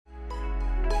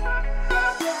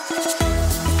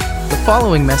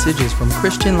following message is from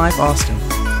Christian Life Austin.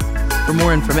 For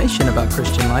more information about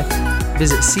Christian Life,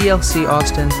 visit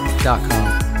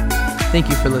clcaustin.com. Thank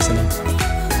you for listening.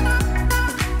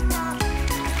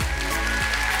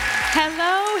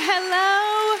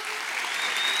 Hello.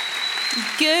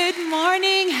 Good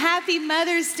morning. Happy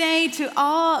Mother's Day to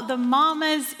all the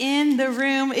mamas in the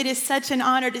room. It is such an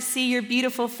honor to see your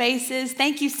beautiful faces.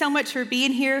 Thank you so much for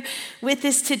being here with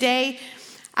us today.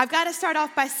 I've got to start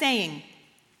off by saying,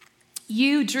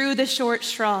 you drew the short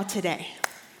straw today.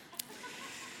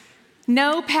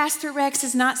 No, Pastor Rex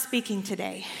is not speaking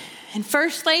today. And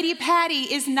First Lady Patty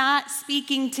is not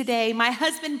speaking today. My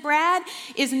husband Brad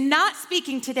is not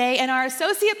speaking today. And our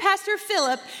Associate Pastor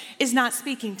Philip is not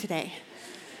speaking today.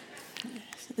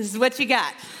 This is what you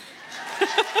got.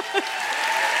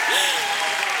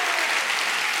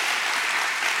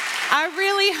 I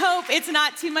really hope it's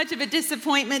not too much of a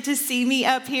disappointment to see me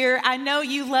up here. I know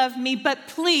you love me, but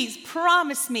please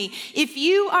promise me, if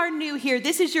you are new here,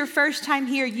 this is your first time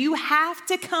here, you have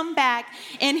to come back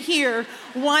and hear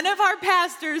one of our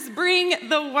pastors bring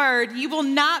the word. You will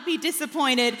not be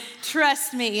disappointed,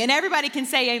 trust me. And everybody can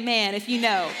say amen if you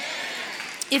know.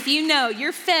 If you know,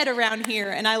 you're fed around here,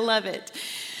 and I love it.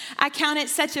 I count it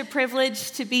such a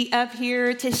privilege to be up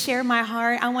here to share my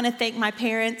heart. I want to thank my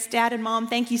parents, Dad and Mom.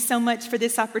 Thank you so much for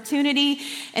this opportunity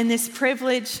and this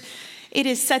privilege. It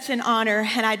is such an honor,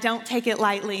 and I don't take it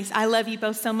lightly. I love you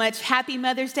both so much. Happy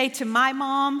Mother's Day to my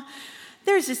mom.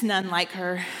 There's just none like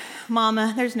her.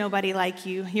 Mama, there's nobody like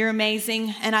you. You're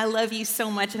amazing, and I love you so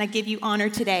much, and I give you honor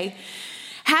today.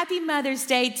 Happy Mother's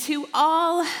Day to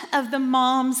all of the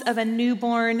moms of a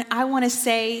newborn. I want to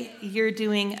say you're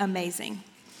doing amazing.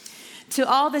 To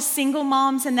all the single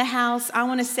moms in the house, I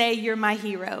want to say you're my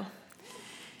hero.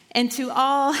 And to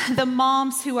all the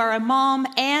moms who are a mom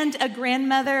and a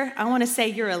grandmother, I want to say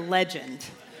you're a legend.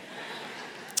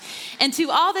 And to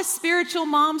all the spiritual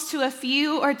moms, to a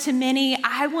few or to many,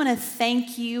 I want to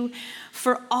thank you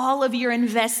for all of your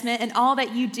investment and all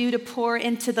that you do to pour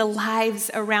into the lives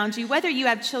around you. Whether you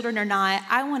have children or not,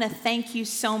 I want to thank you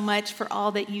so much for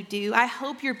all that you do. I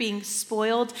hope you're being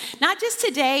spoiled, not just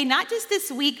today, not just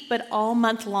this week, but all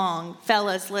month long.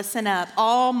 Fellas, listen up,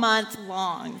 all month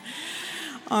long.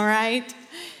 All right?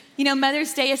 You know,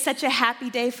 Mother's Day is such a happy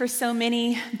day for so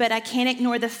many, but I can't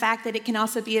ignore the fact that it can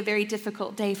also be a very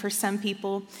difficult day for some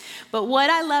people. But what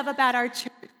I love about our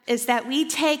church is that we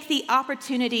take the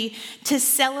opportunity to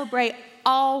celebrate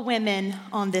all women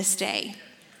on this day.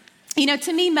 You know,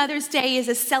 to me, Mother's Day is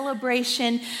a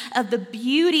celebration of the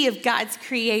beauty of God's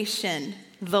creation,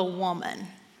 the woman.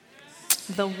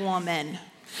 The woman.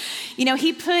 You know,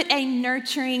 he put a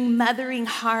nurturing, mothering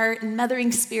heart and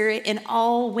mothering spirit in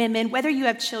all women, whether you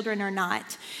have children or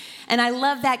not. And I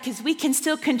love that because we can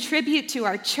still contribute to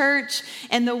our church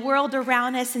and the world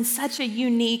around us in such a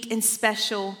unique and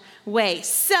special way.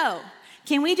 So,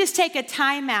 can we just take a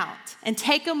time out and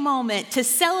take a moment to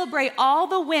celebrate all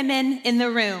the women in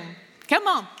the room? Come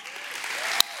on.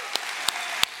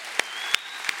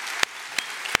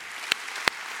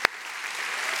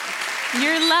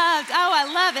 You're loved. Oh, I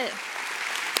love it.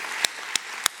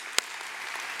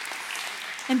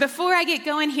 And before I get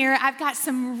going here, I've got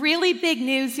some really big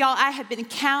news, y'all. I have been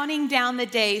counting down the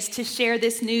days to share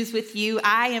this news with you.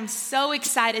 I am so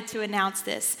excited to announce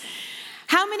this.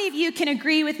 How many of you can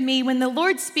agree with me when the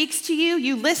Lord speaks to you,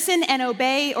 you listen and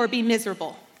obey or be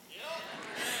miserable?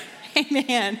 Yep.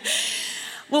 Amen.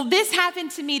 Well, this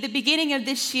happened to me the beginning of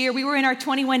this year. We were in our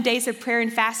 21 days of prayer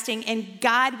and fasting, and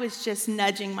God was just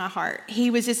nudging my heart.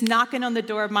 He was just knocking on the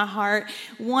door of my heart,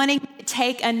 wanting to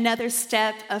take another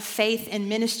step of faith and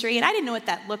ministry. And I didn't know what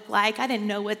that looked like. I didn't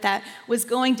know what that was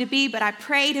going to be, but I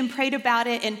prayed and prayed about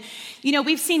it. And, you know,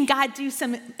 we've seen God do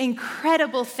some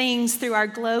incredible things through our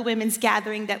Glow Women's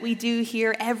Gathering that we do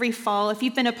here every fall. If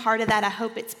you've been a part of that, I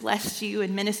hope it's blessed you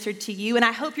and ministered to you. And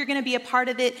I hope you're going to be a part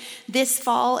of it this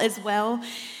fall as well.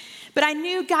 But I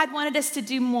knew God wanted us to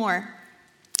do more.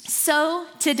 So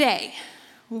today,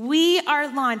 we are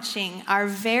launching our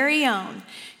very own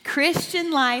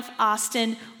Christian Life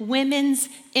Austin Women's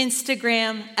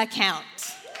Instagram account.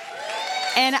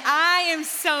 And I am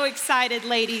so excited,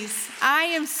 ladies. I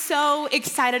am so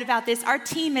excited about this. Our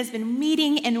team has been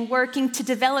meeting and working to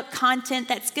develop content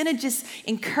that's gonna just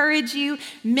encourage you,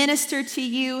 minister to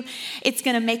you. It's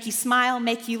gonna make you smile,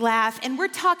 make you laugh. And we're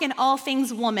talking all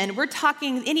things woman. We're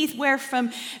talking anywhere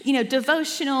from,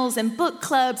 devotionals and book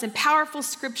clubs and powerful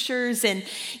scriptures and,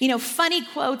 funny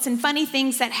quotes and funny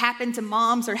things that happen to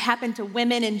moms or happen to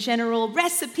women in general,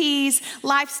 recipes,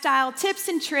 lifestyle, tips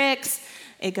and tricks.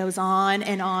 It goes on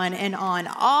and on and on.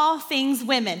 All things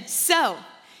women. So,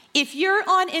 If you're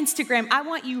on Instagram, I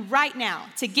want you right now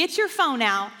to get your phone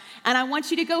out, and I want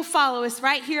you to go follow us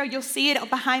right here. You'll see it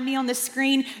behind me on the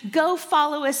screen. Go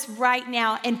follow us right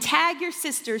now and tag your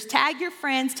sisters, tag your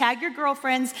friends, tag your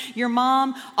girlfriends, your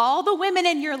mom, all the women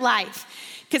in your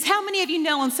life. Because how many of you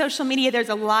know on social media there's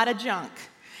a lot of junk?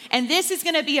 And this is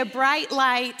going to be a bright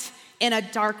light in a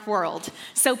dark world.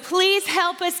 So please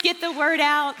help us get the word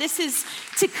out. This is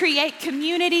to create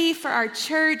community for our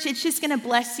church. It's just gonna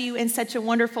bless you in such a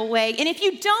wonderful way. And if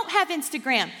you don't have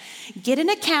Instagram, get an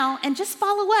account and just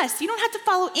follow us. You don't have to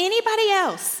follow anybody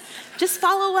else. Just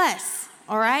follow us,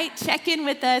 all right? Check in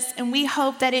with us, and we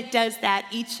hope that it does that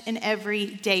each and every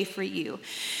day for you.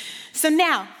 So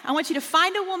now, I want you to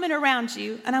find a woman around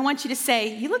you, and I want you to say,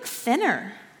 you look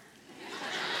thinner.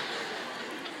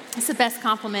 It's the best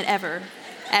compliment ever.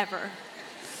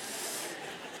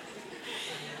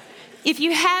 If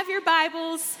you have your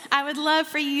Bibles, I would love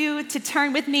for you to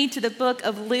turn with me to the book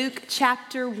of Luke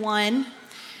chapter 1.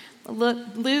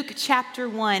 Luke chapter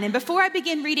 1. And before I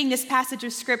begin reading this passage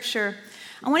of scripture,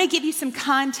 I want to give you some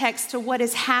context to what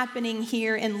is happening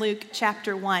here in Luke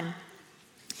chapter 1.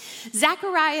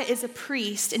 Zechariah is a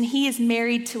priest, and he is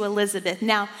married to Elizabeth.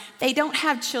 Now, they don't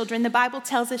have children. The Bible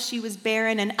tells us she was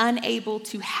barren and unable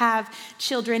to have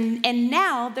children, and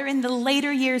now they're in the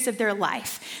later years of their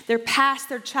life. They're past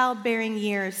their childbearing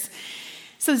years.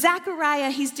 So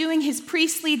Zechariah, he's doing his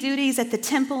priestly duties at the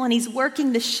temple, and he's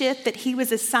working the shift that he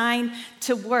was assigned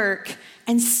to work,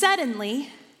 and suddenly,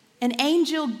 an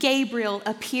angel Gabriel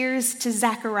appears to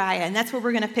Zechariah, and that's where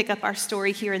we're going to pick up our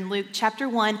story here in Luke chapter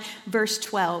 1, verse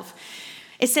 12.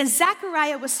 It says,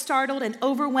 Zechariah was startled and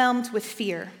overwhelmed with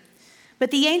fear.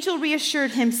 But the angel reassured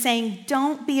him, saying,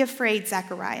 don't be afraid,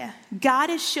 Zechariah.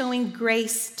 God is showing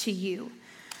grace to you.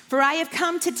 For I have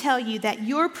come to tell you that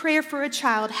your prayer for a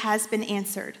child has been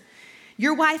answered.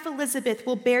 Your wife Elizabeth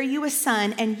will bear you a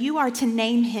son, and you are to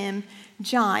name him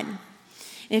John.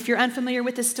 And if you're unfamiliar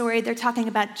with the story, they're talking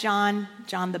about John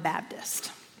the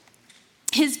Baptist.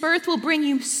 His birth will bring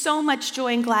you so much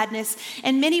joy and gladness,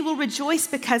 and many will rejoice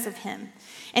because of him.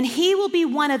 And he will be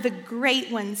one of the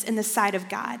great ones in the sight of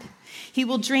God. He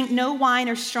will drink no wine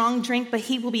or strong drink, but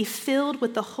he will be filled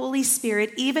with the Holy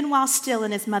Spirit even while still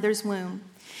in his mother's womb.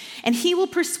 And he will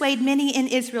persuade many in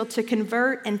Israel to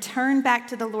convert and turn back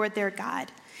to the Lord their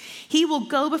God. He will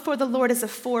go before the Lord as a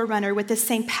forerunner with the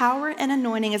same power and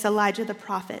anointing as Elijah the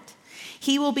prophet.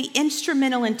 He will be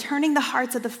instrumental in turning the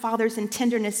hearts of the fathers in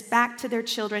tenderness back to their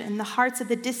children and the hearts of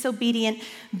the disobedient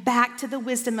back to the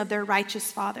wisdom of their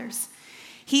righteous fathers.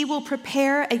 He will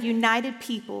prepare a united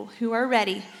people who are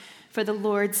ready for the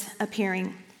Lord's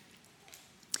appearing.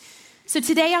 So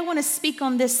today I want to speak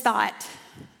on this thought.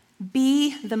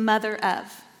 Be the mother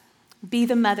of. Be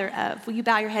the mother of. Will you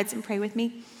bow your heads and pray with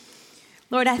me?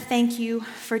 Lord, I thank you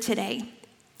for today.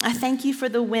 I thank you for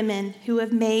the women who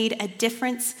have made a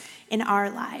difference in our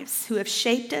lives, who have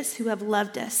shaped us, who have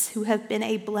loved us, who have been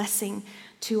a blessing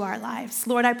to our lives.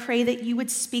 Lord, I pray that you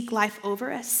would speak life over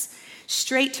us,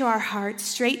 straight to our hearts,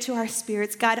 straight to our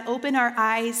spirits. God, open our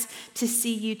eyes to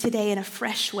see you today in a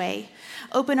fresh way.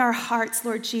 Open our hearts,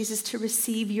 Lord Jesus, to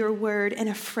receive your word in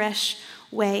a fresh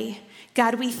way.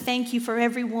 God, we thank you for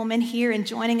every woman here and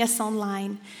joining us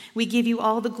online. We give you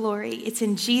all the glory. It's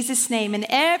in Jesus' name. And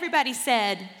everybody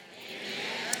said,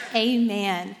 Amen.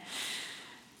 Amen.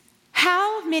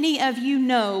 How many of you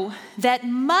know that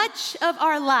much of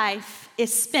our life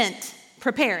is spent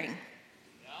preparing?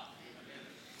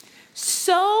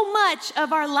 So much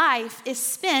of our life is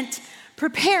spent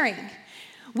preparing.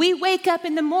 We wake up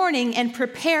in the morning and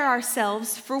prepare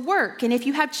ourselves for work. And if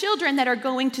you have children that are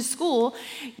going to school,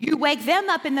 you wake them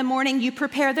up in the morning, you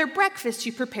prepare their breakfast,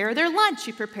 you prepare their lunch,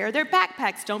 you prepare their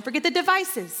backpacks. Don't forget the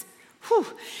devices.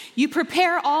 You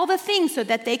prepare all the things so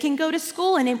that they can go to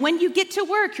school. And when you get to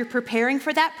work, you're preparing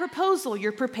for that proposal,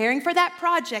 you're preparing for that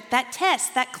project, that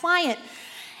test, that client.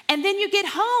 And then you get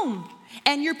home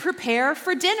and you prepare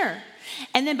for dinner.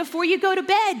 And then before you go to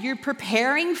bed, you're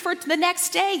preparing for the next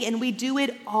day, and we do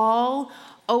it all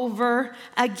over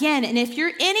again. And if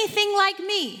you're anything like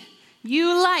me,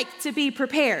 you like to be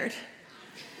prepared.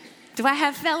 Do I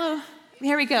have fellow?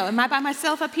 Here we go. Am I by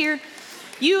myself up here?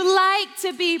 You like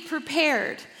to be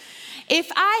prepared. If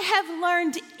I have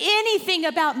learned anything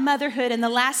about motherhood in the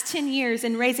last 10 years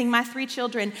in raising my 3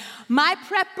 children, my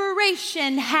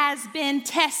preparation has been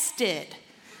tested.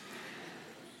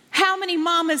 How many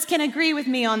mamas can agree with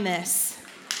me on this?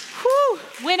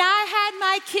 When I had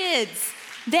my kids,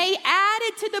 They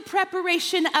added to the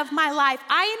preparation of my life.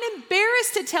 I am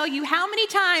embarrassed to tell you how many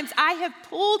times I have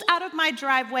pulled out of my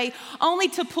driveway only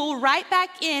to pull right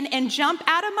back in and jump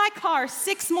out of my car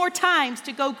 6 more times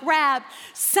to go grab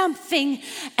something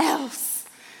else.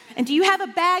 And do you have a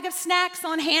bag of snacks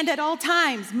on hand at all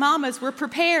times? Mamas, we're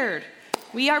prepared.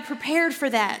 We are prepared for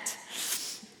that.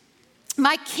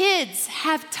 My kids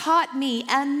have taught me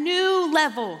a new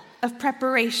level of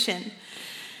preparation.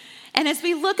 And as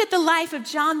we look at the life of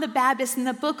John the Baptist in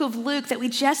the book of Luke that we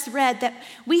just read, that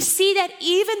we see that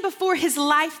even before his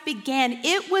life began,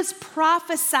 it was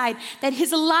prophesied that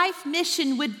his life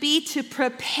mission would be to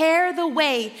prepare the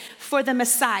way for the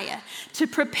Messiah, to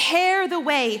prepare the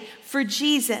way for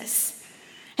Jesus.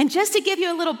 And just to give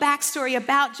you a little backstory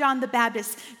about John the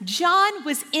Baptist, John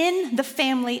was in the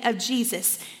family of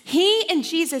Jesus. He and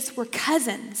Jesus were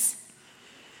cousins.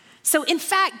 So in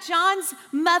fact, John's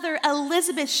mother,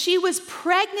 Elizabeth, she was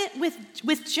pregnant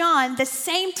with John the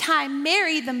same time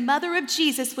Mary, the mother of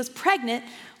Jesus, was pregnant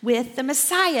with the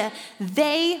Messiah.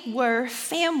 They were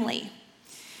family.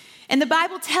 And the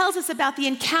Bible tells us about the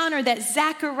encounter that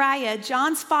Zechariah,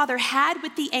 John's father, had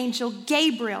with the angel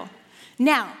Gabriel.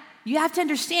 Now, you have to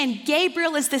understand,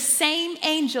 Gabriel is the same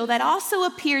angel that also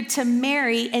appeared to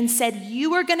Mary and said,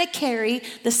 "You are going to carry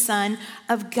the Son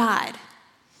of God."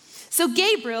 So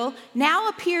Gabriel now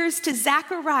appears to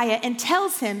Zechariah and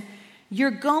tells him,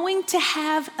 "You're going to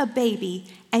have a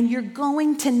baby and you're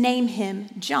going to name him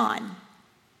John."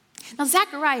 Now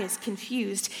Zechariah is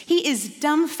confused. He is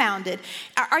dumbfounded.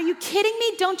 Are you kidding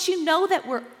me? Don't you know that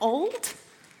we're old?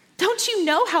 Don't you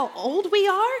know how old we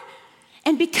are?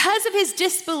 And because of his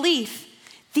disbelief,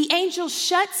 the angel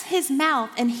shuts his mouth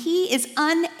and he is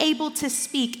unable to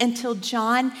speak until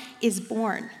John is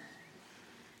born.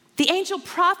 The angel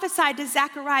prophesied to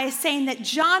Zechariah saying that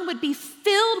John would be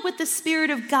filled with the Spirit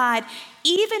of God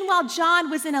even while John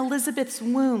was in Elizabeth's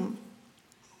womb.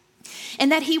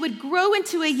 And that he would grow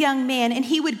into a young man and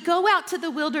he would go out to the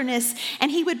wilderness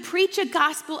and he would preach a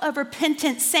gospel of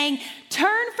repentance saying,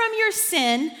 "Turn from your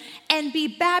sin and be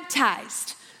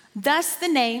baptized." Thus the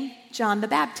name John the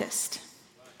Baptist.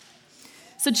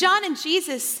 So John and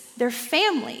Jesus, they're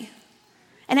family.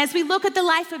 And as we look at the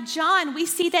life of John, we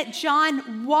see that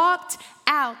John walked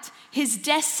out his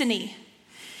destiny.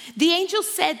 The angel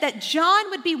said that John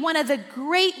would be one of the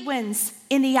great ones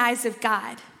in the eyes of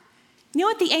God. You know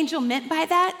what the angel meant by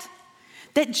that?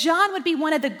 That John would be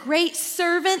one of the great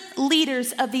servant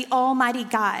leaders of the Almighty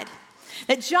God.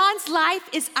 That John's life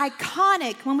is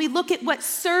iconic when we look at what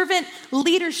servant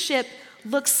leadership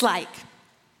looks like.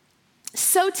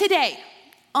 So today,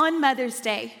 on Mother's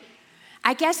Day,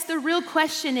 I guess the real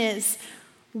question is,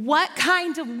 what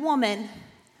kind of woman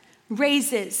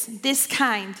raises this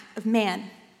kind of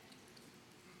man?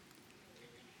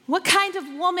 What kind of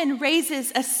woman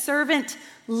raises a servant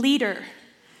leader?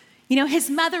 You know, his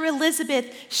mother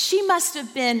Elizabeth, she must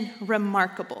have been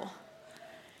remarkable.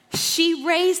 She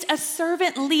raised a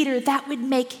servant leader that would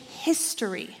make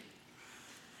history.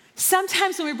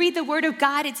 Sometimes when we read the Word of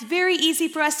God, it's very easy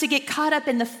for us to get caught up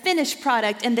in the finished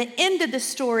product and the end of the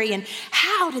story and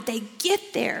how did they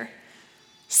get there?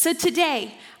 So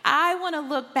today, I want to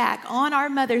look back on our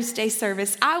Mother's Day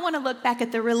service. I want to look back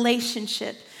at the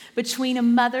relationship between a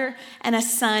mother and a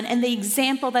son and the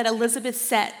example that Elizabeth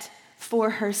set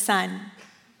for her son.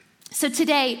 So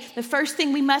today, the first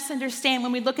thing we must understand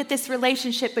when we look at this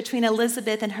relationship between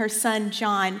Elizabeth and her son,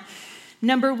 John,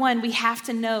 number one, we have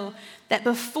to know that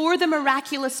before the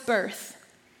miraculous birth,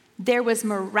 there was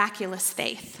miraculous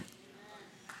faith.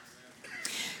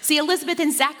 See, Elizabeth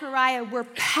and Zechariah were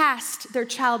past their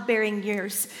childbearing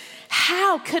years.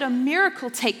 How could a miracle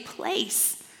take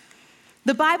place?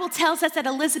 The Bible tells us that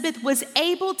Elizabeth was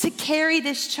able to carry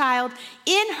this child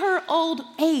in her old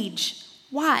age.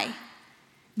 Why?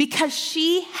 Because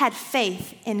she had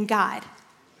faith in God.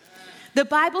 The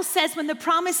Bible says when the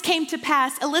promise came to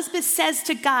pass, Elizabeth says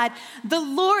to God, "The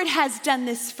Lord has done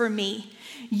this for me.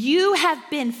 You have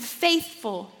been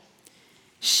faithful."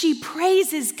 She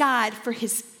praises God for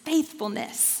his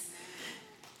faithfulness.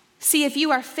 See, if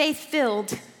you are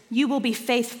faith-filled, you will be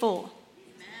faithful.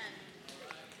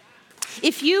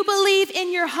 If you believe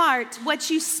in your heart what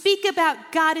you speak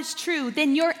about God is true,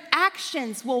 then your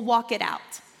actions will walk it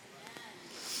out.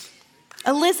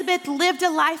 Elizabeth lived a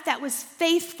life that was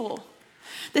faithful.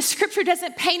 The scripture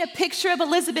doesn't paint a picture of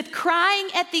Elizabeth crying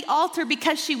at the altar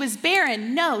because she was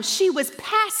barren. No, she was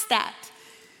past that.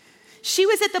 She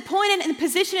was at the point and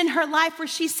position in her life where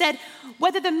she said,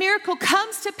 whether the miracle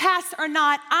comes to pass or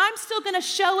not, I'm still going to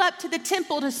show up to the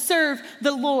temple to serve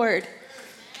the Lord.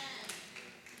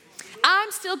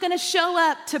 I'm still going to show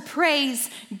up to praise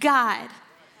God.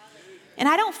 And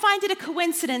I don't find it a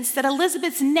coincidence that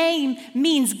Elizabeth's name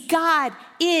means God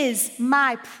is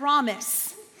my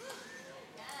promise.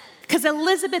 Because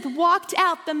Elizabeth walked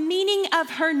out the meaning of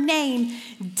her name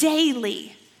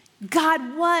daily.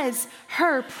 God was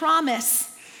her promise.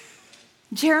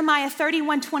 Jeremiah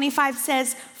 31:25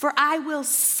 says, "For I will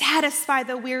satisfy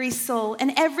the weary soul,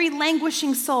 and every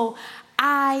languishing soul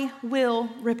I will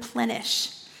replenish."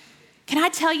 Can I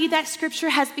tell you that scripture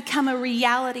has become a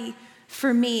reality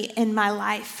for me in my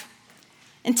life?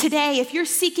 And today, if you're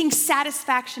seeking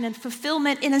satisfaction and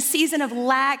fulfillment in a season of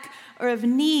lack or of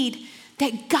need,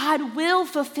 that God will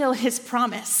fulfill his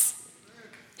promise.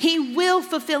 He will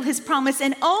fulfill his promise,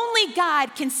 and only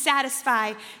God can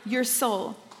satisfy your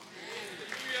soul.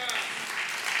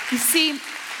 You see,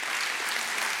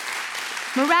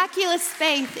 miraculous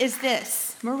faith is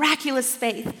this. Miraculous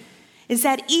faith is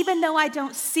that even though I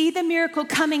don't see the miracle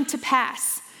coming to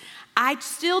pass, I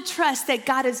still trust that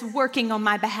God is working on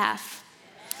my behalf.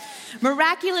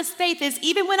 Miraculous faith is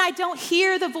even when I don't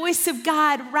hear the voice of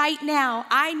God right now,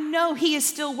 I know he is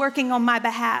still working on my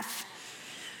behalf.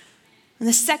 And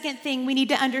the second thing we need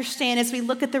to understand as we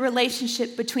look at the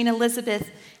relationship between Elizabeth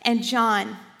and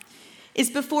John is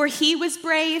before he was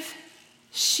brave,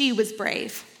 she was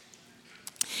brave.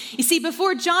 You see,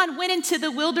 before John went into the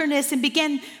wilderness and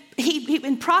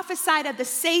he prophesied of the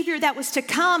Savior that was to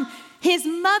come, his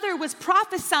mother was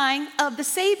prophesying of the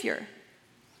Savior.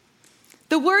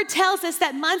 The word tells us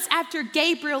that months after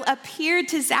Gabriel appeared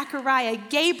to Zechariah,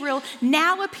 Gabriel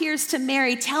now appears to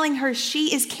Mary, telling her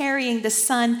she is carrying the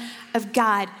Son of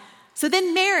God. So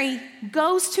then Mary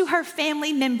goes to her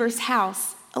family member's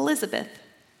house, Elizabeth.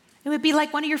 It would be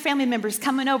like one of your family members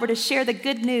coming over to share the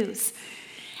good news.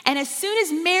 And as soon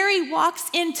as Mary walks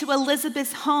into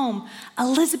Elizabeth's home,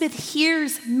 Elizabeth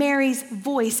hears Mary's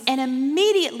voice, and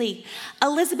immediately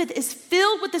Elizabeth is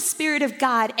filled with the Spirit of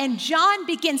God, and John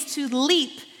begins to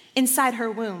leap inside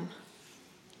her womb.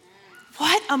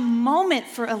 What a moment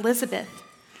for Elizabeth.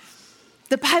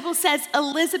 The Bible says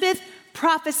Elizabeth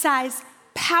prophesies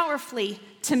powerfully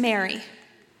to Mary.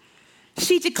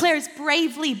 She declares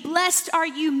bravely, "Blessed are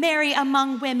you, Mary,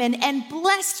 among women, and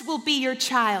blessed will be your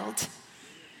child."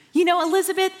 You know,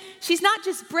 Elizabeth, she's not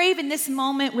just brave in this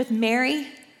moment with Mary,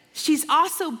 she's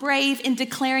also brave in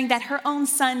declaring that her own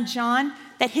son, John,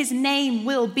 that his name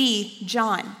will be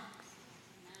John.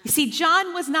 You see,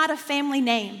 John was not a family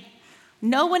name.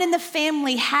 No one in the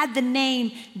family had the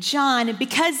name John. And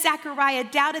because Zechariah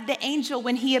doubted the angel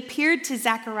when he appeared to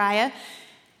Zechariah,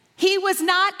 he was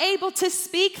not able to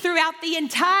speak throughout the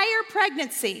entire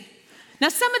pregnancy. Now,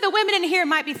 some of the women in here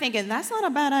might be thinking, that's not a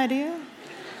bad idea.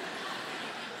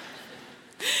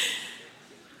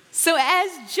 So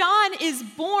as John is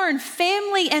born,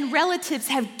 family and relatives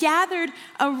have gathered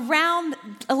around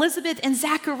Elizabeth and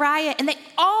Zechariah, and they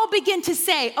all begin to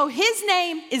say, oh, his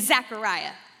name is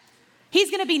Zechariah. He's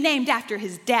going to be named after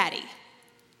his daddy.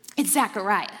 It's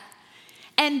Zechariah.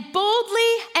 And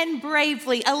boldly and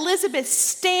bravely, Elizabeth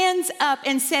stands up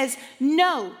and says,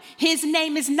 no, his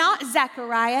name is not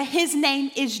Zechariah, his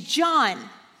name is John.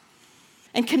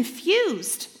 And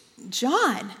confused,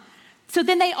 John. So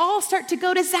then they all start to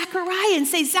go to Zechariah and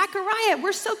say, Zechariah,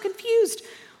 we're so confused.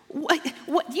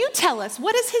 What you tell us,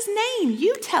 what is his name?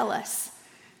 You tell us.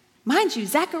 Mind you,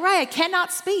 Zechariah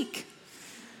cannot speak.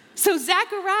 So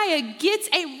Zechariah gets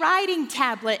a writing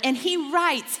tablet and he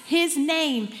writes, his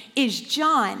name is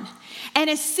John. And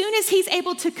as soon as he's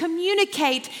able to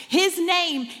communicate, his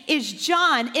name is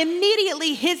John,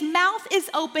 immediately his mouth is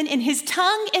open and his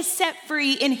tongue is set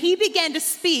free and he began to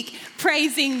speak,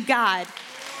 praising God.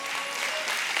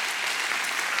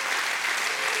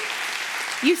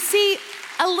 You see,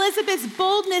 Elizabeth's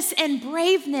boldness and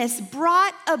braveness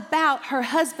brought about her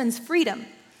husband's freedom.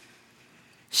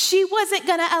 She wasn't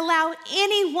going to allow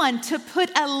anyone to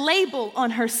put a label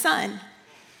on her son.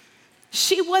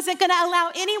 She wasn't going to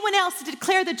allow anyone else to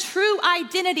declare the true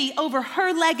identity over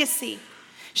her legacy.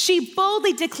 She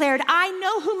boldly declared, I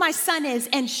know who my son is,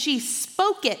 and she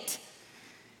spoke it.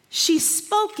 She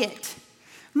spoke it.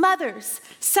 Mothers,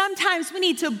 sometimes we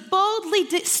need to boldly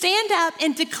stand up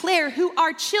and declare who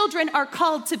our children are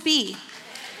called to be.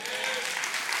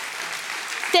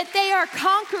 That they are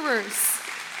conquerors.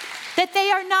 That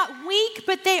they are not weak,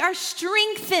 but they are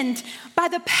strengthened by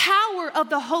the power of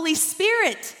the Holy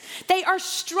Spirit. They are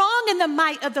strong in the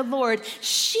might of the Lord.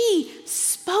 She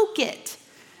spoke it.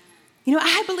 You know,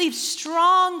 I believe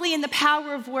strongly in the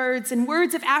power of words and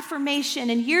words of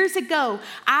affirmation. And years ago,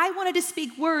 I wanted to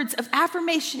speak words of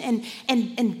affirmation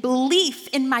and belief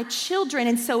in my children.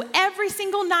 And so every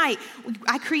single night,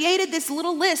 I created this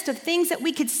little list of things that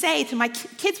we could say so my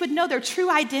kids would know their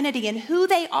true identity and who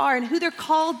they are and who they're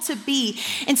called to be,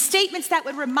 and statements that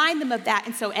would remind them of that.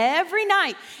 And so every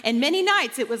night and many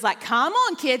nights, it was like, come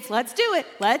on, kids, let's do it.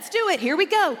 Let's do it. Here we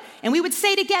go. And we would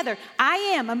say together, I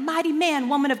am a mighty man,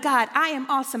 woman of God. I am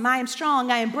awesome. I am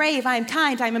strong. I am brave. I am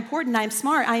kind. I am important. I am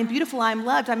smart. I am beautiful. I am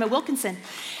loved. I'm a Wilkinson.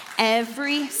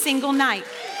 Every single night.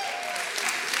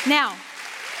 Now,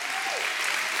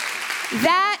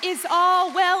 that is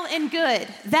all well and good.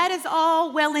 That is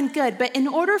all well and good. But in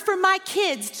order for my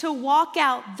kids to walk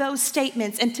out those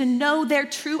statements and to know their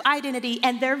true identity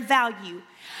and their value,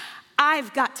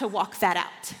 I've got to walk that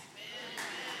out.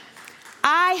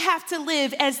 I have to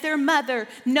live as their mother,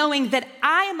 knowing that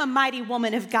I am a mighty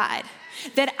woman of God,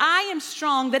 that I am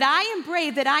strong, that I am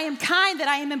brave, that I am kind, that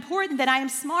I am important, that I am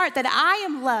smart, that I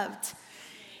am loved.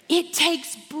 It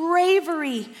takes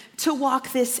bravery to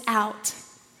walk this out.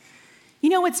 You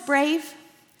know what's brave?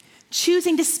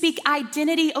 Choosing to speak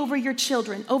identity over your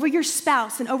children, over your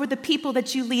spouse, and over the people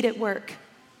that you lead at work.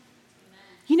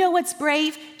 You know what's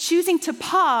brave? Choosing to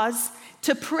pause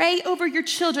to pray over your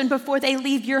children before they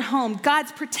leave your home.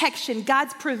 God's protection,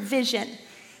 God's provision.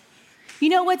 You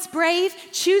know what's brave?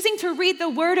 Choosing to read the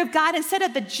Word of God instead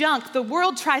of the junk the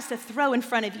world tries to throw in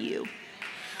front of you.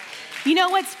 You know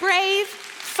what's brave?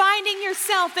 Finding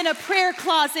yourself in a prayer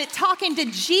closet talking to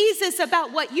Jesus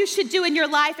about what you should do in your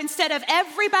life instead of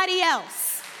everybody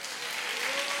else.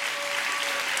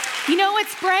 You know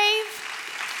what's brave?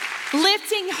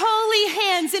 Lifting holy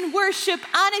hands in worship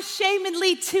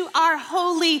unashamedly to our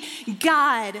holy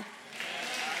God.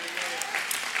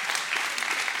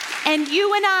 And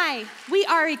you and I, we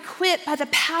are equipped by the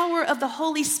power of the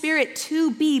Holy Spirit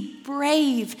to be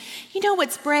brave. You know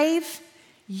what's brave?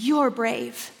 You're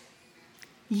brave.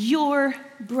 You're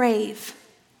brave.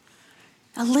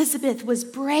 Elizabeth was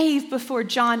brave before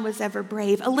John was ever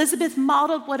brave. Elizabeth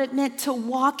modeled what it meant to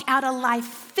walk out a life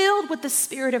filled with the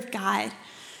Spirit of God.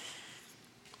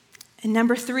 And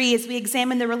number 3, as we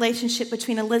examine the relationship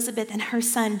between Elizabeth and her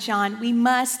son, John, we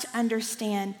must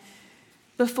understand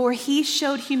before he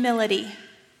showed humility,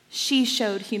 she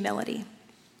showed humility.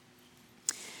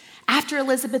 After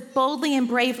Elizabeth boldly and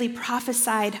bravely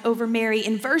prophesied over Mary,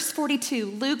 in verse 42,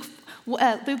 Luke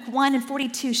 1 and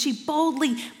 42, she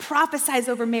boldly prophesies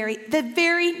over Mary. The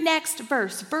very next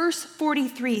verse, verse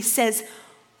 43 says,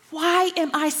 "Why am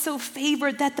I so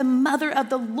favored that the mother of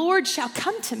the Lord shall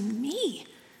come to me?"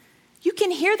 You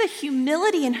can hear the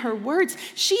humility in her words.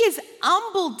 She is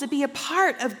humbled to be a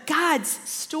part of God's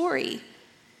story.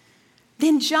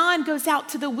 Then John goes out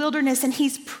to the wilderness and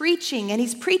he's preaching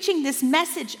this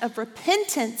message of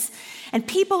repentance. And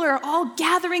people are all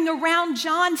gathering around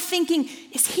John thinking,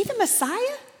 is he the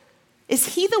Messiah?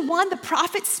 Is he the one the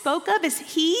prophet spoke of? Is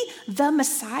he the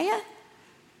Messiah?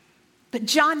 But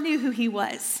John knew who he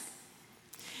was.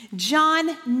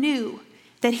 John knew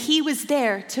that he was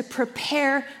there to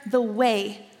prepare the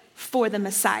way for the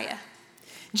Messiah.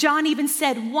 John even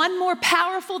said, "One more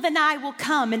powerful than I will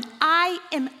come, and I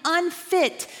am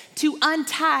unfit to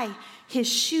untie his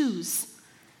shoes."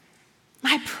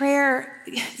 My prayer,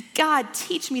 God,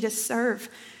 teach me to serve.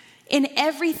 In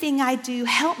everything I do,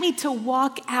 help me to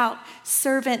walk out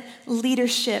servant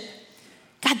leadership.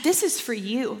 God, this is for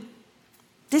you.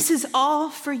 This is all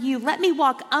for you. Let me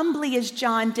walk humbly as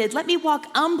John did. Let me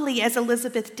walk humbly as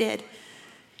Elizabeth did.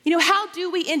 You know, how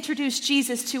do we introduce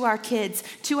Jesus to our kids,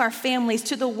 to our families,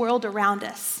 to the world around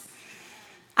us?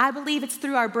 I believe it's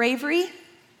through our bravery,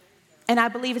 and I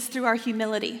believe it's through our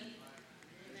humility.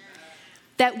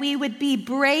 That we would be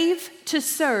brave to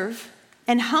serve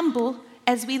and humble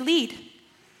as we lead.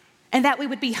 And that we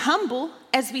would be humble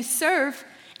as we serve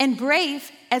and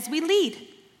brave as we lead.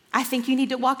 I think you need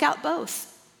to walk out both.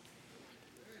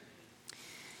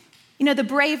 You know, the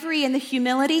bravery and the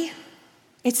humility,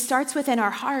 it starts within our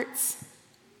hearts.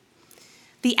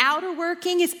 The outer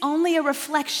working is only a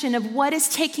reflection of what is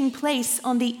taking place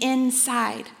on the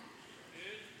inside.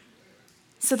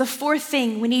 So the fourth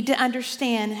thing we need to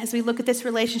understand as we look at this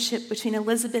relationship between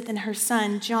Elizabeth and her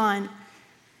son, John.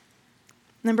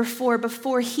 Number 4,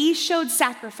 before he showed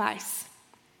sacrifice,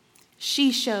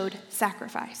 she showed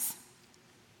sacrifice.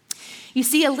 You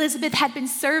see, Elizabeth had been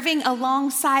serving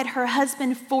alongside her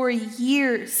husband for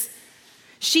years.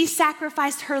 She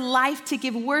sacrificed her life to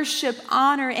give worship,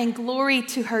 honor, and glory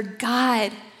to her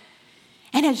God.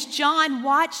 And as John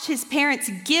watched his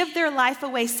parents give their life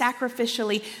away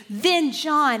sacrificially, then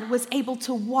John was able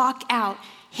to walk out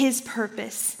his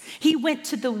purpose. He went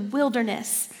to the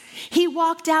wilderness. He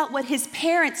walked out what his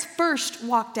parents first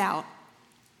walked out.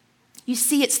 You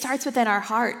see, it starts within our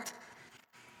heart.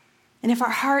 And if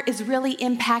our heart is really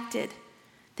impacted,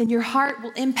 then your heart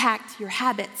will impact your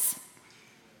habits.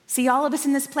 See, all of us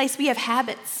in this place, we have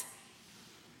habits.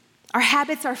 Our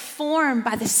habits are formed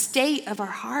by the state of our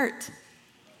heart.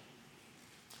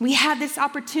 We have this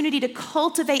opportunity to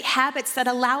cultivate habits that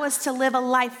allow us to live a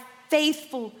life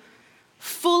faithful,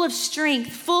 full of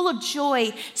strength, full of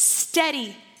joy,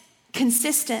 steady,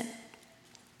 consistent.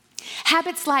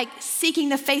 Habits like seeking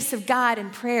the face of God in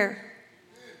prayer.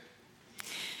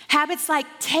 Habits like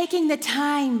taking the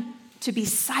time to be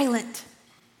silent.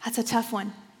 That's a tough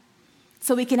one.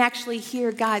 So we can actually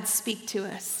hear God speak to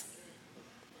us.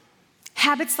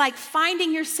 Habits like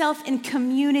finding yourself in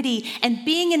community and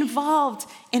being involved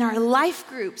in our life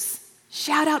groups.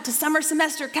 Shout out to summer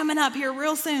semester coming up here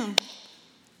real soon.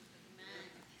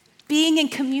 Being in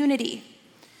community.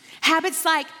 Habits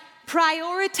like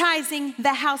prioritizing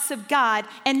the house of God,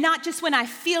 and not just when I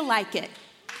feel like it.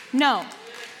 No,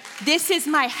 this is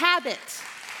my habit.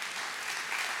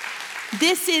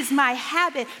 This is my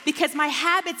habit because my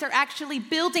habits are actually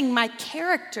building my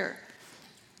character.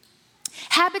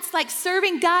 Habits like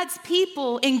serving God's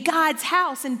people in God's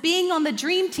house and being on the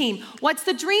dream team. What's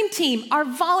the dream team? Our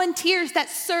volunteers that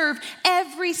serve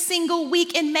every single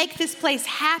week and make this place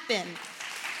happen.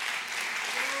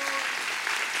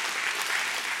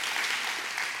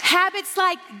 Habits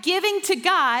like giving to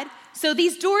God so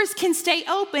these doors can stay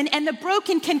open and the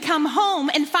broken can come home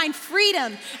and find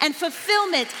freedom and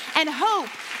fulfillment and hope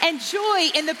and joy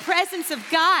in the presence of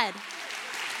God.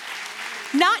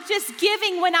 Not just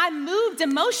giving when I'm moved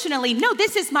emotionally. No,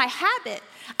 this is my habit.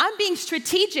 I'm being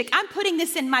strategic. I'm putting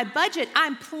this in my budget.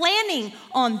 I'm planning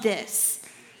on this.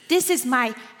 This is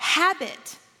my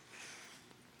habit.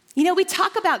 You know, we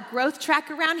talk about Growth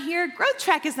Track around here. Growth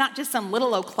Track is not just some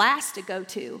little old class to go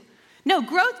to. No,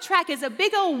 Growth Track is a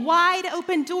big old wide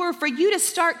open door for you to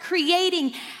start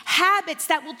creating habits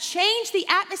that will change the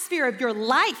atmosphere of your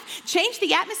life, change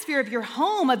the atmosphere of your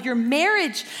home, of your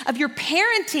marriage, of your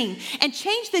parenting, and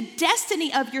change the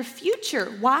destiny of your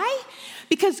future. Why?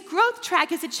 Because Growth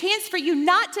Track is a chance for you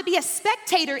not to be a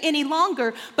spectator any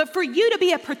longer, but for you to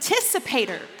be a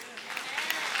participator.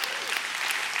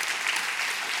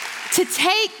 To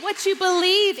take what you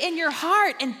believe in your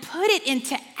heart and put it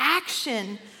into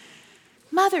action.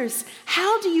 Mothers,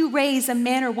 how do you raise a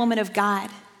man or woman of God?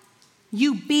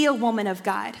 You be a woman of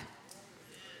God.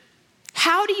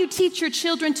 How do you teach your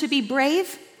children to be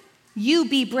brave? You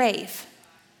be brave.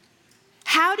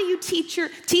 How do you teach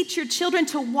your children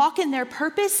to walk in their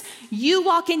purpose? You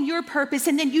walk in your purpose,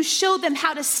 and then you show them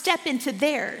how to step into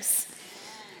theirs.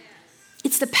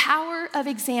 It's the power of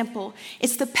example.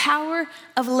 It's the power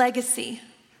of legacy.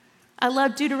 I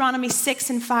love Deuteronomy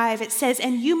 6:5. It says,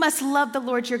 "And you must love the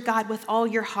Lord your God with all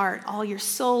your heart, all your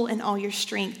soul, and all your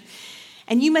strength.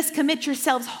 And you must commit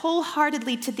yourselves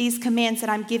wholeheartedly to these commands that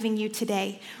I'm giving you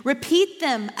today. Repeat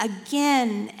them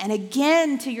again and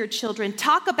again to your children.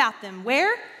 Talk about them.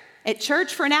 Where? At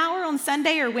church for an hour on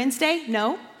Sunday or Wednesday?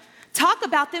 No. Talk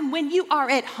about them when you are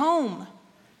at home,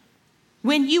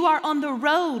 when you are on the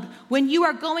road, when you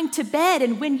are going to bed,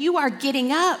 and when you are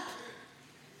getting up.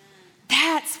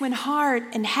 That's when heart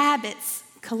and habits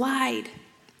collide."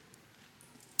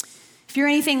 If you're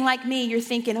anything like me, you're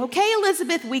thinking, "Okay,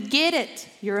 Elizabeth, we get it.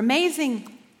 You're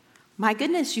amazing. My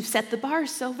goodness, you've set the bar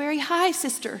so very high,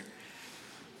 sister.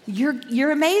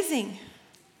 You're amazing."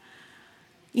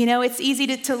 You know, it's easy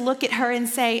to look at her and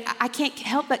say, "I can't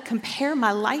help but compare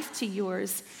my life to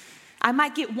yours. I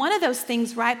might get one of those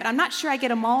things right, but I'm not sure I get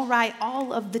them all right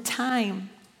all of the time."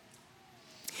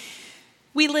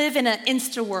 We live in an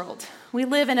Insta world. We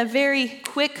live in a very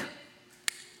quick,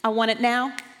 I want it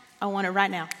now, I want it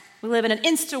right now. We live in an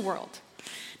Insta world.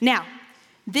 Now,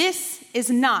 this is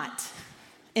not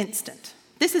instant.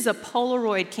 This is a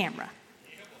Polaroid camera.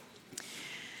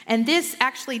 And this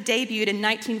actually debuted in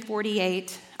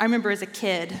 1948. I remember as a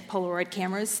kid, Polaroid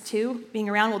cameras too, being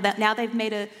around. Well, now they've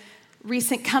made a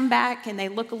recent comeback and they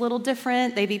look a little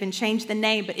different. They've even changed the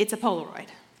name, but it's a Polaroid,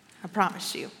 I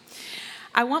promise you.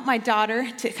 I want my daughter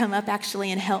to come up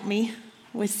actually and help me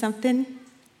with something.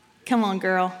 Come on,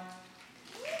 girl.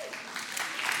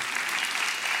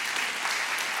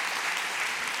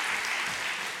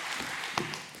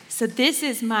 So this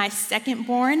is my second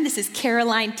born. This is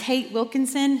Caroline Tate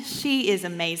Wilkinson. She is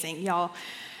amazing, y'all.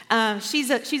 She's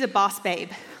a boss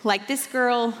babe. Like, this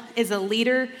girl is a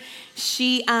leader.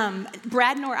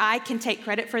 Brad nor I can take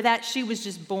credit for that. She was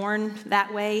just born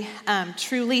that way.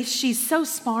 Truly, she's so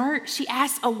smart. She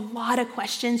asks a lot of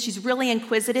questions. She's really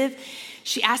inquisitive.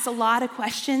 She asks a lot of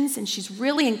questions, and she's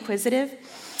really inquisitive.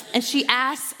 And she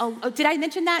asks, did I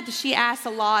mention that? Does she ask a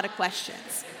lot of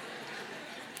questions?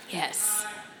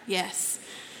 Yes.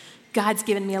 God's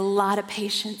given me a lot of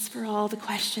patience for all the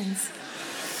questions.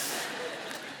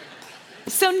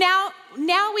 So now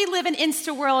we live in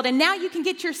Insta world, and now you can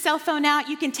get your cell phone out,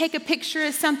 you can take a picture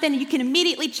of something, you can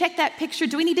immediately check that picture.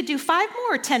 Do we need to do 5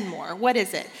 more or 10 more? What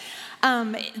is it?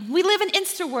 We live in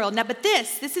Insta world now, but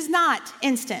this is not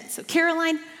instant. So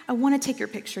Caroline, I want to take your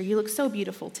picture. You look so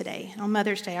beautiful today. On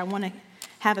Mother's Day, I want to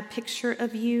have a picture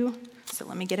of you. So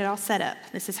let me get it all set up.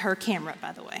 This is her camera,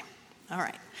 by the way. All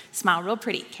right. Smile real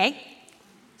pretty, okay?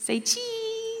 Say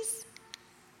cheese.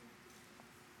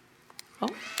 Oh,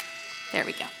 there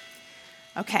we go.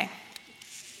 Okay.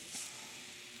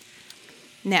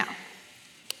 Now,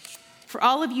 for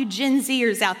all of you Gen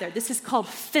Zers out there, this is called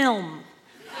film.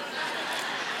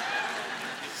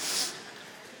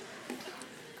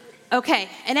 Okay,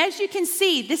 and as you can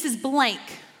see, this is blank,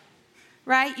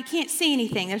 right? You can't see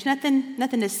anything. There's nothing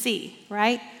to see,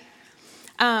 right?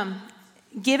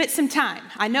 Give it some time.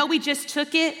 I know we just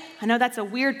took it. I know that's a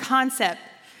weird concept.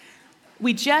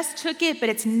 We just took it, but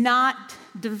it's not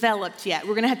developed yet.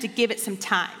 We're going to have to give it some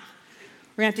time.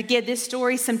 We're going to have to give this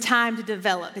story some time to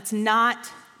develop. It's not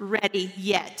ready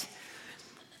yet.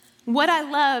 What I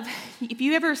love, if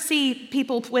you ever see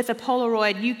people with a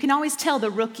Polaroid, you can always tell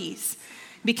the rookies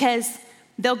because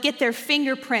they'll get their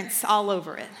fingerprints all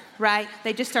over it, right?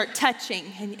 They just start touching,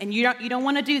 and you don't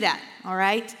want to do that, all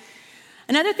right?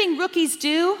 Another thing rookies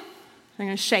do, they're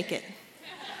going to shake it.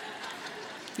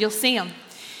 You'll see them.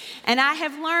 And I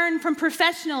have learned from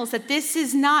professionals that this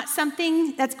is not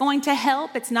something that's going to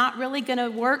help. It's not really going to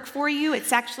work for you.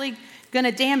 It's actually going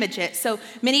to damage it. So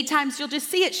many times you'll just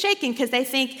see it shaking because they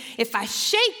think if I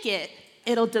shake it,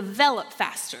 it'll develop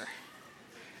faster,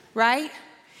 right?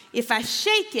 If I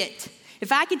shake it,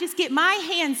 if I can just get my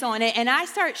hands on it and I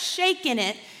start shaking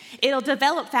it, it'll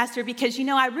develop faster because,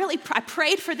 I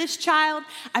prayed for this child.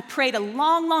 I prayed a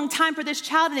long, long time for this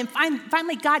child. And then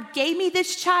finally, God gave me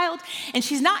this child. And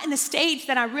she's not in the stage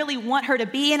that I really want her to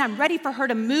be in. I'm ready for her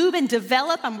to move and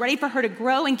develop. I'm ready for her to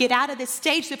grow and get out of this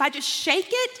stage. So if I just shake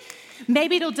it,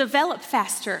 maybe it'll develop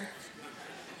faster.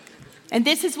 And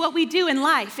this is what we do in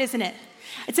life, isn't it?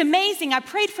 It's amazing. I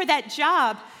prayed for that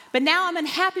job. But now I'm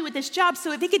unhappy with this job,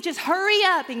 so if you could just hurry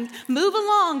up and move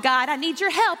along, God, I need your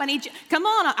help. Come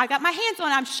on, I got my hands on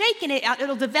it. I'm shaking it.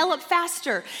 It'll develop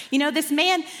faster. This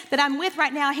man that I'm with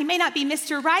right now, he may not be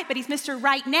Mr. Right, but he's Mr.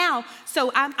 Right now.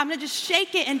 So I'm going to just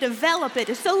shake it and develop it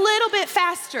just a little bit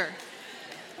faster.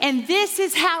 And this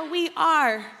is how we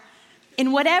are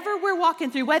in whatever we're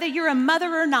walking through, whether you're a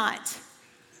mother or not.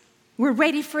 We're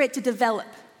ready for it to develop.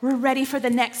 We're ready for the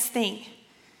next thing.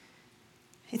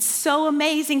 It's so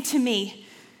amazing to me.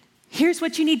 Here's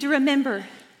what you need to remember.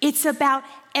 It's about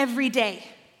every day.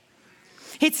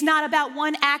 It's not about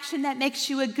one action that makes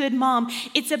you a good mom.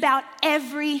 It's about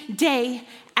everyday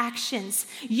actions.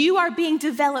 You are being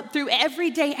developed through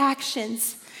everyday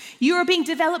actions. You are being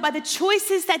developed by the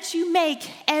choices that you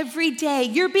make every day.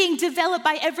 You're being developed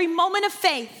by every moment of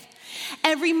faith,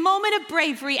 every moment of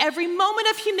bravery, every moment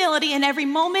of humility, and every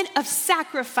moment of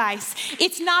sacrifice.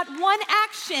 It's not one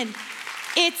action.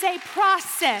 It's a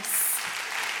process.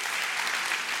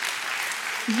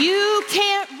 You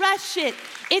can't rush it.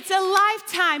 It's a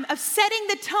lifetime of setting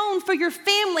the tone for your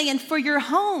family and for your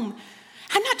home.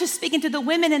 I'm not just speaking to the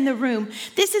women in the room.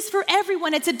 This is for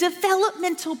everyone. It's a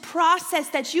developmental process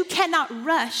that you cannot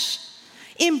rush.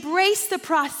 Embrace the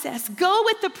process. Go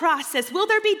with the process. Will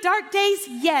there be dark days?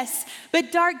 Yes,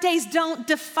 but dark days don't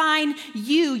define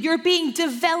you. You're being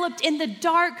developed in the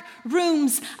dark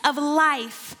rooms of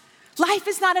life. Life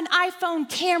is not an iPhone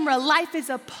camera. Life is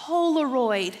a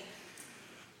Polaroid.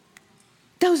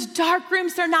 Those dark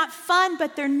rooms are not fun,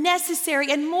 but they're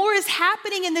necessary. And more is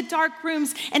happening in the dark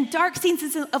rooms and dark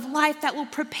seasons of life that will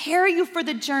prepare you for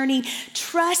the journey.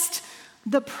 Trust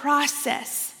the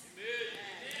process.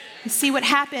 You see what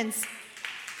happens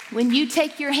when you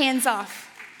take your hands off.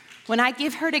 When I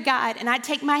give her to God and I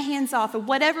take my hands off of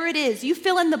whatever it is, you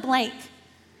fill in the blank.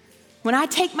 When I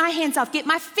take my hands off, get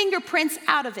my fingerprints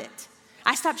out of it,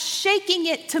 I stop shaking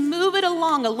it to move it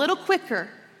along a little quicker.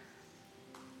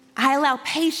 I allow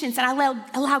patience and I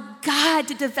allow God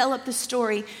to develop the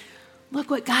story.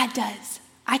 Look what God does.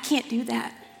 I can't do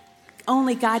that.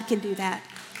 Only God can do that.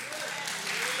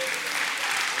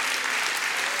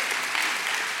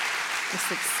 This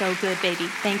looks so good, baby.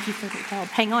 Thank you for the help.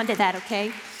 Hang on to that,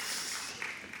 okay?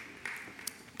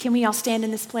 Can we all stand in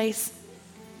this place?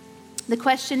 The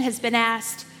question has been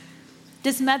asked,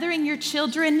 does mothering your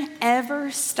children ever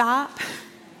stop?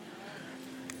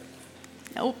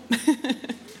 Nope.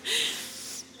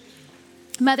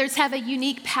 Mothers have a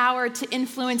unique power to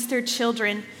influence their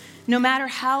children, no matter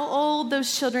how old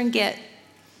those children get.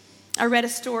 I read a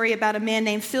story about a man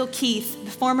named Phil Keith,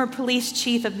 the former police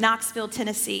chief of Knoxville,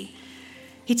 Tennessee.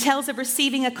 He tells of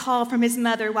receiving a call from his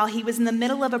mother while he was in the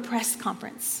middle of a press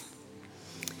conference.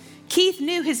 Keith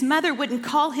knew his mother wouldn't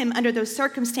call him under those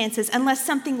circumstances unless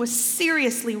something was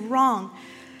seriously wrong.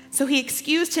 So he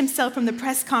excused himself from the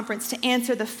press conference to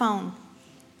answer the phone.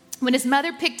 When his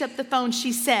mother picked up the phone,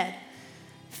 she said,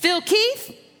 "Phil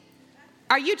Keith,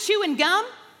 are you chewing gum?"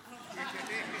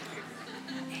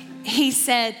 He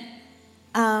said,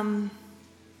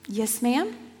 "Yes,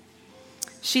 ma'am."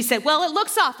 She said, "Well, it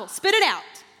looks awful. Spit it out."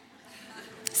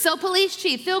 So Police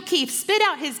Chief Phil Keith spit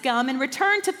out his gum and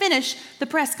returned to finish the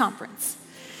press conference.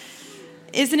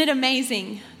 Isn't it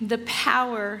amazing the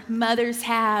power mothers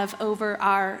have over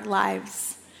our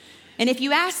lives? And if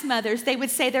you ask mothers, they would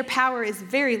say their power is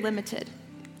very limited.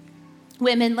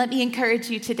 Women, let me encourage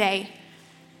you today.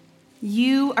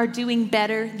 You are doing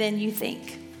better than you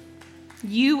think.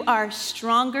 You are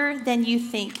stronger than you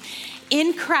think.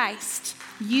 In Christ,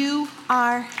 you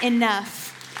are enough.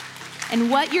 And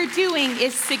what you're doing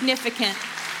is significant.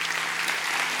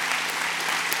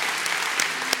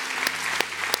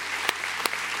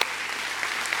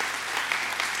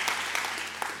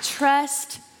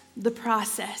 Trust the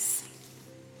process.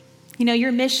 You know,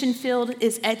 your mission field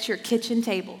is at your kitchen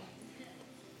table.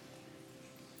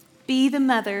 Be the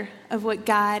mother of what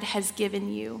God has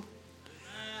given you.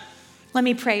 Let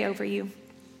me pray over you.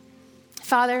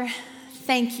 Father,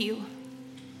 thank you.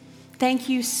 Thank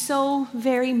you so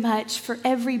very much for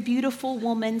every beautiful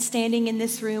woman standing in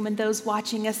this room and those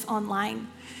watching us online.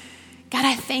 God,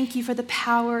 I thank you for the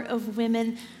power of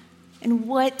women and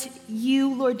what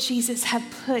you, Lord Jesus, have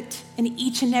put in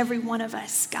each and every one of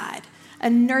us, God. A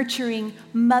nurturing,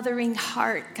 mothering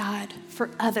heart, God,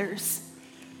 for others.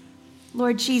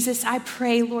 Lord Jesus, I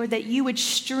pray, Lord, that you would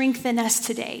strengthen us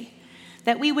today,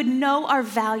 that we would know our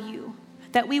value,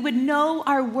 that we would know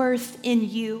our worth in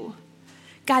you.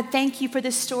 God, thank you for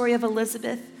the story of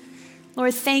Elizabeth.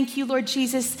 Lord, thank you, Lord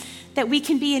Jesus, that we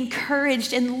can be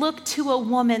encouraged and look to a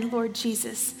woman, Lord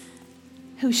Jesus,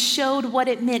 who showed what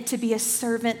it meant to be a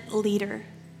servant leader.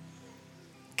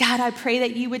 God, I pray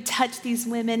that you would touch these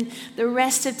women the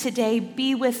rest of today.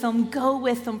 Be with them, go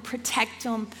with them, protect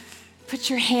them. Put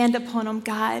your hand upon them,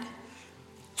 God.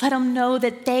 Let them know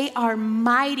that they are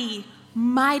mighty,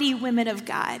 mighty women of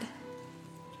God.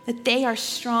 That they are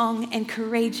strong and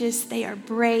courageous. They are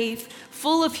brave,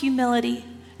 full of humility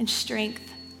and strength.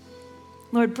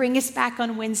 Lord, bring us back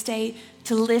on Wednesday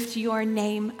to lift your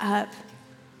name up.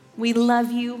 We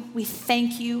love you. We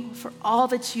thank you for all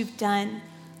that you've done.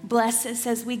 Bless us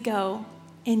as we go.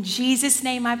 In Jesus'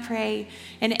 name I pray.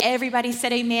 And everybody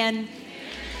said amen.